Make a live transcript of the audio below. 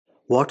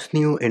What's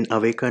new in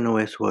Awaken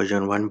OS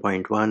version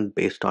 1.1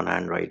 based on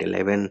Android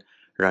 11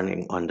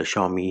 running on the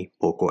Xiaomi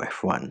Poco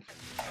F1?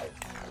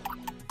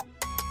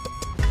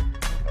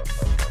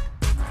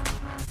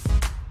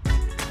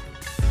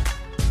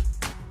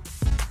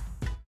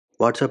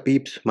 What's up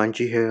peeps,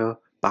 Munchie here,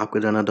 back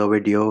with another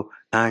video,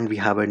 and we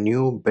have a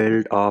new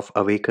build of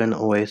Awaken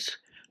OS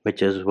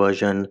which is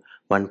version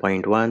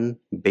 1.1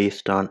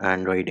 based on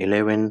Android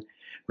 11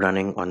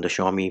 running on the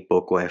Xiaomi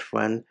Poco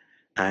F1,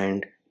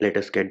 and let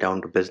us get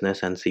down to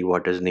business and see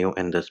what is new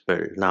in this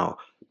build. Now,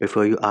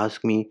 before you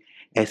ask me,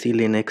 SE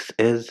Linux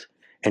is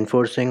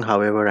enforcing,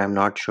 however I'm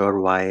not sure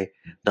why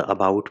the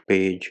about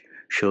page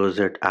shows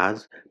it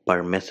as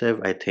permissive.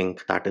 I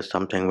think that is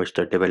something which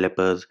the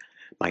developers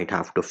might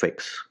have to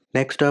fix.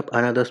 Next up,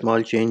 another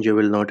small change you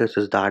will notice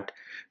is that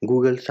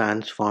Google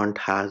Sans font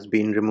has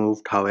been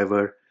removed.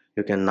 However,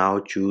 you can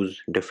now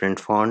choose different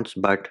fonts,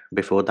 but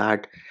before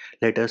that,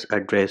 let us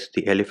address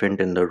the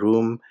elephant in the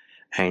room.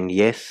 And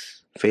yes,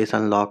 Face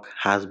Unlock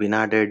has been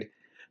added.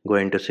 Go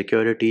into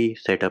security,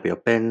 set up your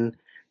PIN,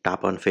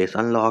 tap on Face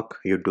Unlock.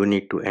 You do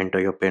need to enter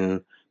your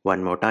PIN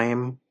one more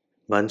time.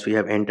 Once we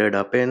have entered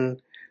our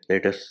PIN,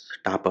 let us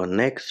tap on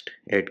next.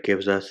 It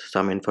gives us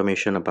some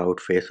information about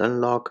Face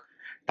Unlock.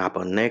 Tap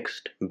on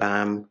next,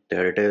 bam,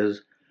 there it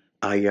is.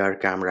 IR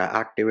camera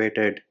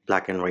activated,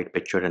 black and white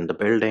picture in the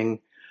building,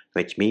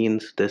 which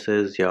means this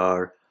is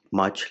your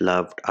much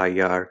loved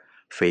IR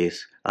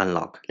face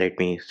unlock. Let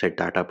me set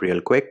that up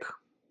real quick.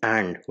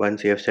 And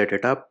once you have set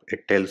it up,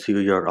 it tells you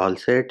you're all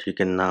set. You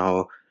can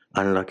now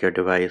unlock your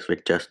device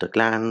with just a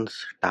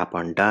glance. Tap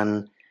on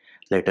done.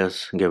 Let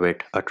us give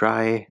it a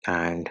try.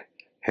 And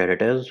here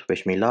it is.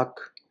 Wish me luck.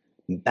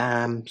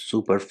 Bam,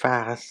 super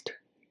fast.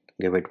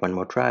 Give it one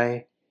more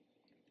try.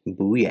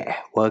 Booyah,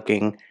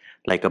 working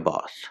like a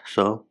boss.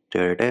 So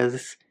there it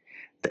is.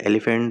 The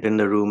elephant in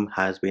the room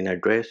has been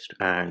addressed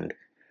and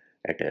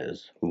it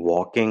is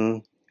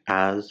walking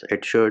as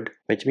it should,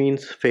 which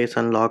means Face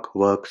Unlock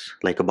works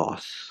like a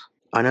boss.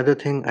 Another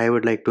thing I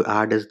would like to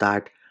add is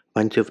that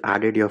once you've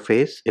added your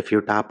face, if you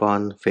tap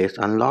on Face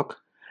Unlock,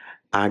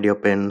 add your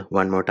PIN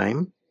one more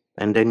time,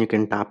 and then you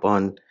can tap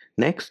on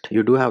next.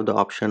 You do have the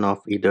option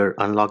of either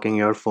unlocking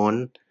your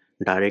phone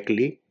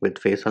directly with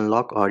Face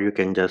Unlock, or you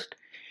can just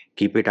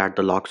keep it at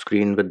the lock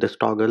screen with this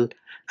toggle,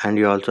 and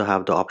you also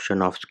have the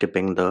option of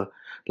skipping the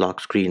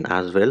lock screen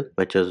as well,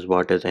 which is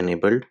what is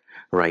enabled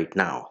right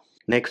now.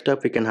 Next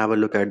up, we can have a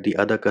look at the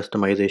other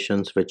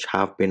customizations which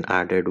have been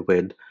added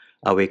with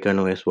Awaken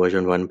OS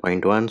version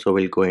 1.1. So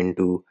we'll go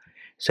into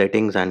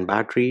settings and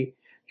battery.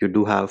 You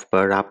do have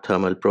per app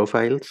thermal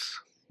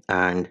profiles,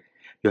 and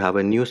you have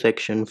a new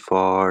section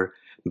for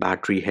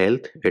battery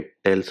health. It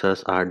tells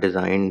us our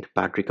designed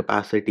battery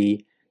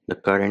capacity, the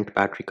current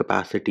battery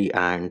capacity,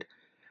 and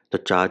the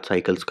charge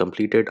cycles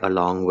completed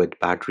along with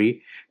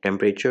battery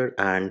temperature.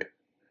 And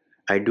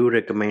I do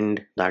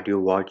recommend that you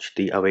watch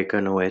the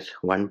Awaken OS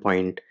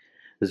 1.0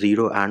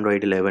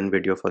 Android 11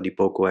 video for the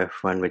Poco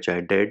F1 which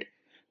I did,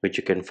 which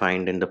you can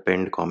find in the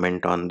pinned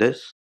comment on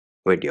this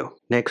video.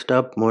 Next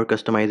up, more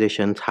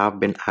customizations have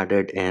been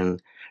added in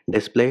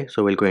display.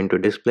 So we'll go into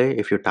display.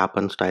 If you tap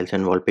on styles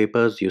and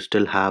wallpapers, you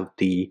still have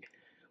the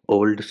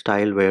old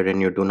style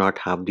wherein you do not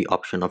have the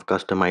option of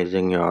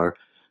customizing your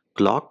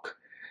clock.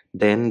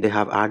 Then they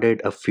have added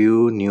a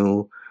few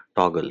new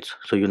toggles.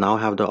 So you now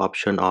have the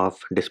option of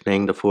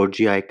displaying the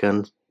 4G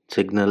icon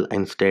signal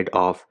instead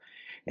of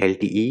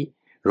LTE.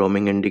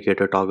 Roaming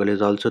indicator toggle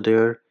is also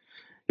there.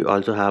 You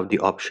also have the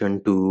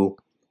option to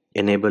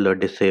enable or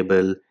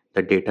disable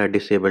the data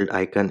disabled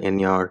icon in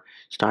your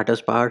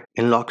status bar.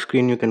 In lock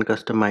screen, you can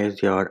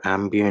customize your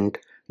ambient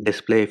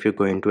display if you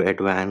go into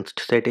advanced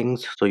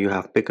settings. So you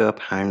have pickup,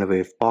 hand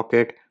wave,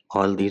 pocket.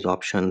 All these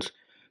options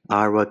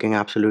are working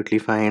absolutely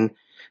fine.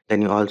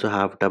 Then you also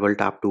have double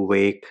tap to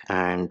wake,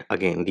 and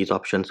again these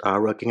options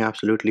are working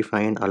absolutely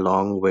fine,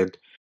 along with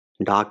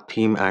dark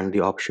theme and the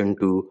option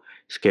to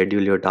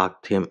schedule your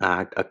dark theme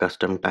at a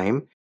custom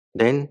time.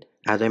 Then,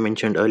 as I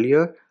mentioned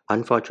earlier,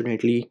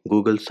 unfortunately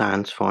Google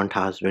Sans font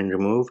has been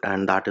removed,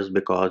 and that is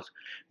because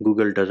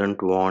Google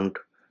doesn't want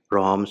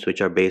ROMs which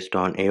are based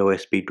on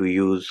AOSP to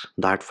use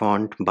that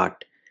font,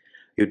 but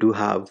you do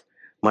have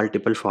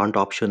multiple font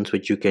options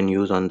which you can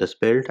use on this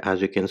build.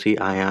 As you can see,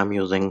 I am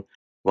using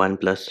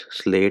OnePlus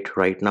Slate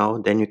right now.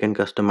 Then you can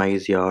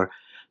customize your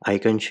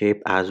icon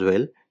shape as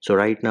well. So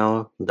right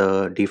now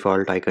the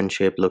default icon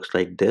shape looks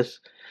like this.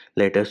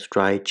 Let us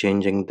try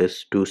changing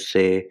this to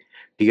say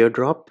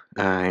teardrop,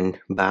 and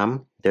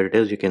bam, there it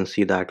is. You can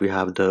see that we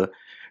have the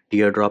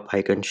teardrop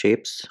icon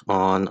shapes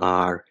on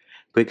our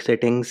quick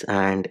settings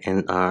and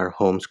in our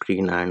home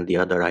screen and the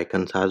other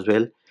icons as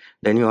well.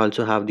 Then you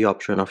also have the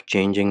option of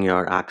changing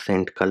your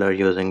accent color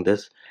using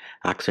this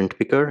accent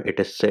picker. It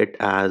is set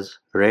as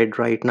red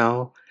right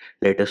now.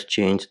 Let us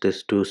change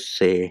this to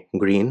say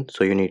green.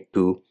 So you need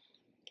to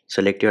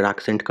select your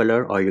accent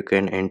color, or you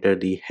can enter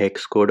the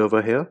hex code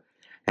over here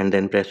and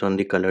then press on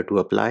the color to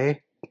apply.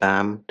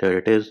 Bam, there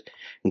it is.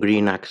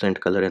 Green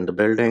accent color in the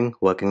building,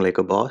 working like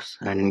a boss.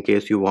 And in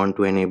case you want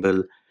to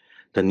enable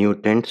The new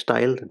tint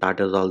style that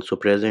is also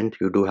present.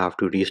 You do have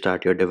to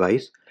restart your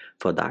device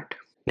for that.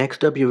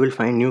 Next up, you will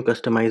find new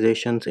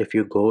customizations if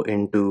you go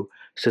into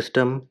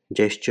System,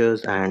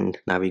 Gestures and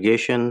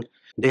Navigation.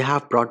 They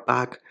have brought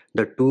back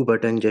the two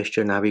button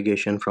gesture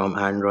navigation from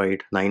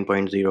Android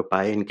 9.0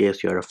 Pie in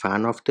case you're a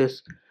fan of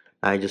this.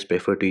 I just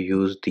prefer to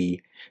use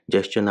the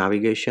gesture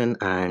navigation,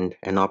 and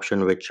an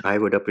option which I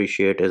would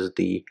appreciate is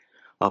the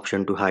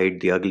option to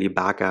hide the ugly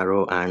back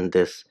arrow and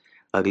this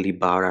ugly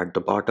bar at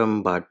the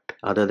bottom. But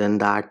other than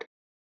that,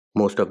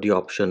 most of the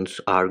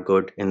options are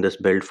good in this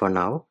build for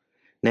now.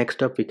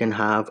 Next up, we can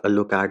have a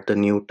look at the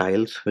new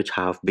tiles which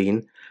have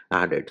been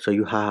added. So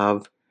you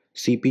have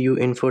CPU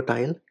info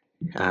tile,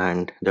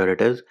 and there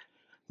it is,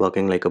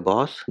 working like a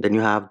boss. Then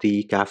you have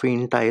the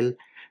caffeine tile,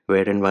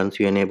 wherein once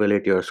you enable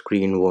it, your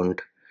screen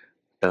won't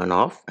turn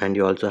off. And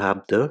you also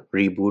have the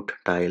reboot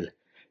tile.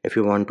 If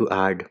you want to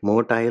add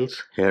more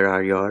tiles, here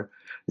are your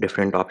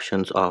different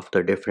options of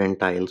the different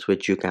tiles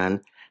which you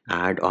can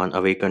add on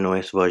Awaken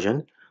OS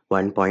version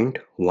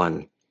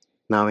 1.1.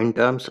 Now, in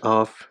terms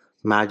of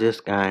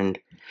Magisk and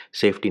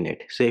Safety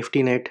Net,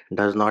 Safety Net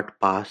does not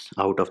pass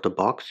out of the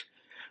box,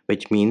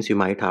 which means you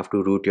might have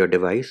to root your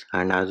device.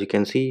 And as you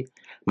can see,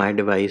 my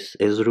device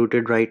is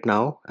rooted right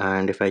now,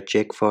 and if I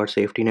check for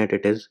Safety Net,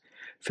 it is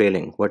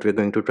failing. What we're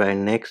going to try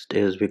next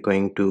is we're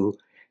going to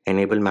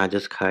enable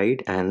Magisk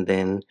Hide and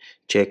then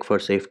check for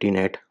Safety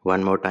Net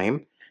one more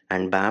time,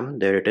 and bam,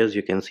 there it is.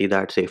 You can see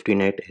that Safety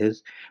Net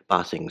is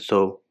passing.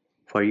 So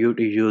for you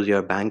to use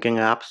your banking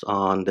apps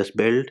on this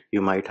build,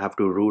 you might have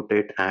to root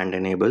it and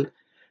enable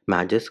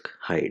Magisk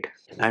Hide.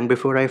 And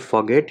before I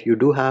forget, you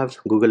do have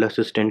Google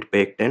Assistant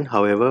baked in.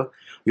 However,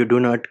 you do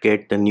not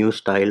get the new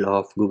style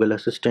of Google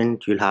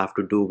Assistant. You'll have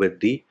to do with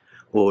the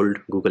old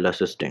Google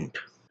Assistant.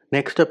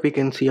 Next up, we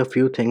can see a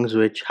few things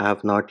which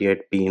have not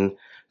yet been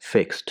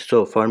fixed.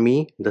 So for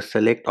me, the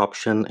select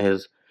option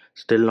is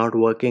still not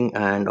working,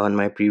 and on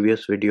my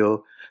previous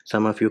video,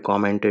 some of you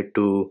commented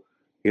to,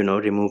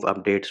 remove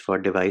updates for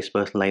device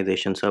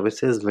personalization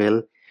services.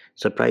 Well,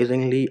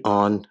 surprisingly,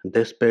 on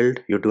this build,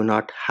 you do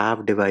not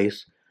have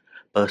device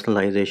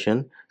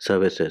personalization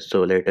services.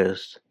 So let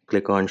us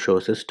click on show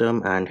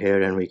system, and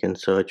here and we can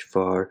search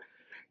for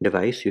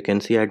device. You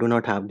can see I do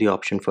not have the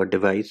option for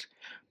device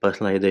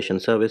personalization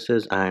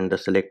services, and the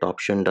select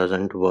option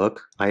doesn't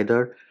work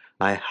either.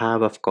 I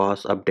have of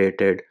course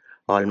updated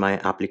all my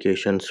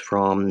applications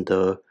from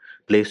the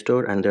Play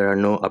Store, and there are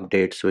no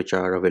updates which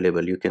are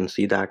available. You can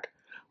see that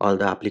all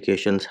the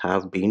applications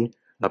have been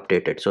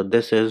updated. So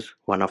this is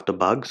one of the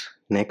bugs.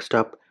 Next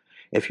up,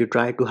 if you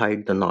try to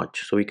hide the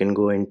notch, so we can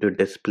go into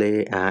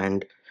display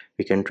and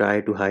we can try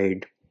to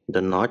hide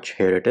the notch.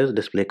 Here it is,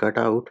 display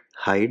cutout,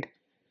 hide,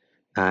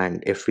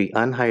 and if we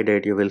unhide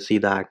it, you will see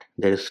that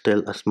there is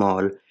still a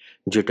small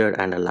jitter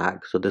and a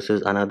lag. So this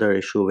is another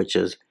issue which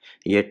is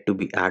yet to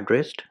be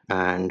addressed.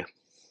 And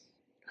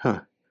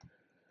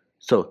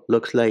so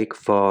looks like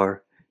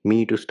for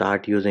me to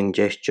start using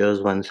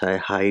gestures once I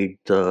hide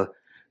the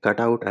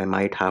cutout, I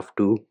might have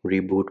to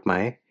reboot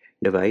my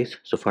device.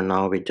 So for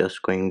now, we're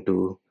just going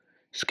to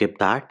skip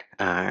that.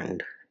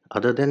 And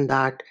other than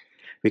that,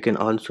 we can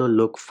also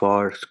look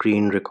for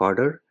screen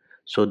recorder.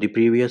 So the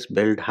previous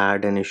build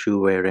had an issue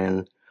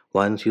wherein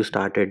once you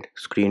started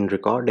screen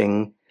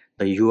recording,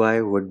 the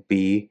UI would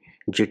be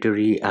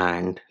jittery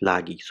and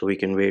laggy. So we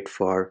can wait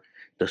for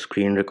the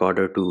screen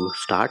recorder to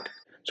start.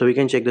 So we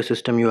can check the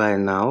system UI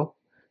now.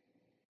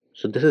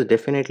 So this is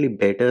definitely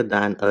better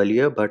than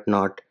earlier, but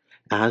not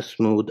as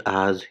smooth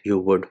as you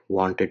would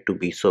want it to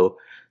be. So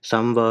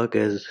some work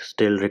is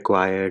still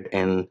required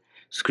in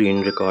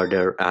screen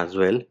recorder as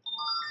well.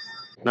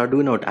 Now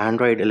do note,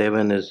 Android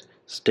 11 is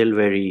still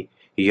very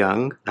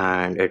young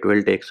and it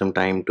will take some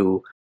time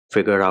to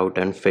figure out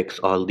and fix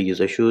all these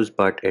issues,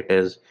 but it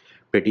is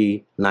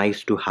pretty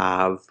nice to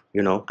have,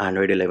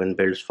 Android 11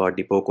 builds for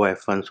the Poco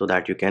F1 so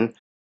that you can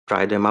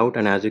try them out.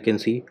 And as you can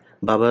see,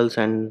 bubbles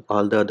and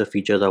all the other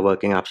features are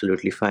working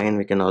absolutely fine.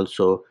 We can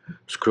also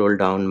scroll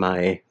down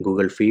my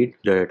Google feed.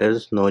 There it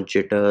is, no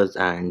jitters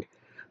and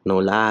no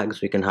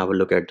lags. We can have a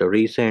look at the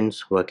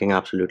recents, working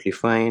absolutely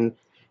fine.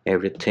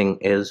 Everything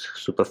is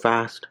super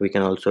fast. We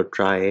can also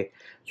try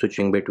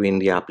switching between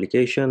the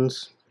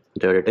applications.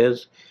 There it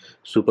is,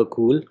 super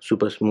cool,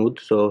 super smooth.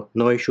 So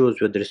no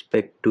issues with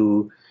respect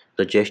to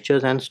the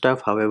gestures and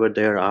stuff. However,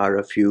 there are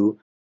a few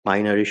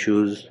minor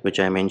issues which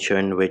I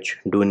mentioned which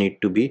do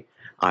need to be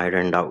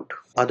ironed out.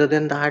 Other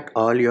than that,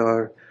 all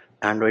your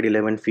Android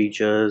 11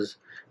 features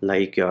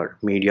like your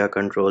media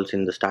controls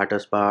in the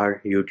status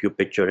bar, YouTube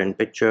picture in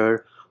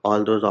picture,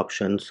 all those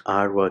options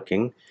are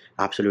working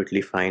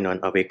absolutely fine on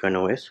Awaken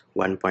OS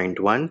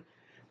 1.1.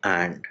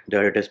 And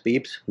there it is,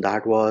 peeps.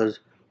 That was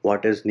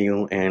what is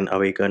new in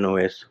Awaken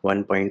OS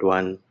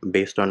 1.1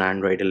 based on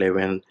Android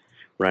 11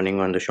 running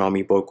on the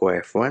Xiaomi Poco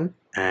F1.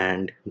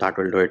 And that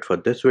will do it for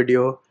this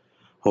video.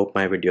 Hope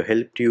my video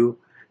helped you.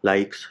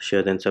 Likes,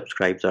 shares and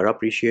subscribes are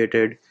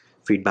appreciated.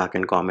 Feedback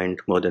and comment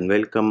more than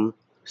welcome.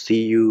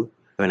 See you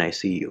when I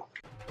see you.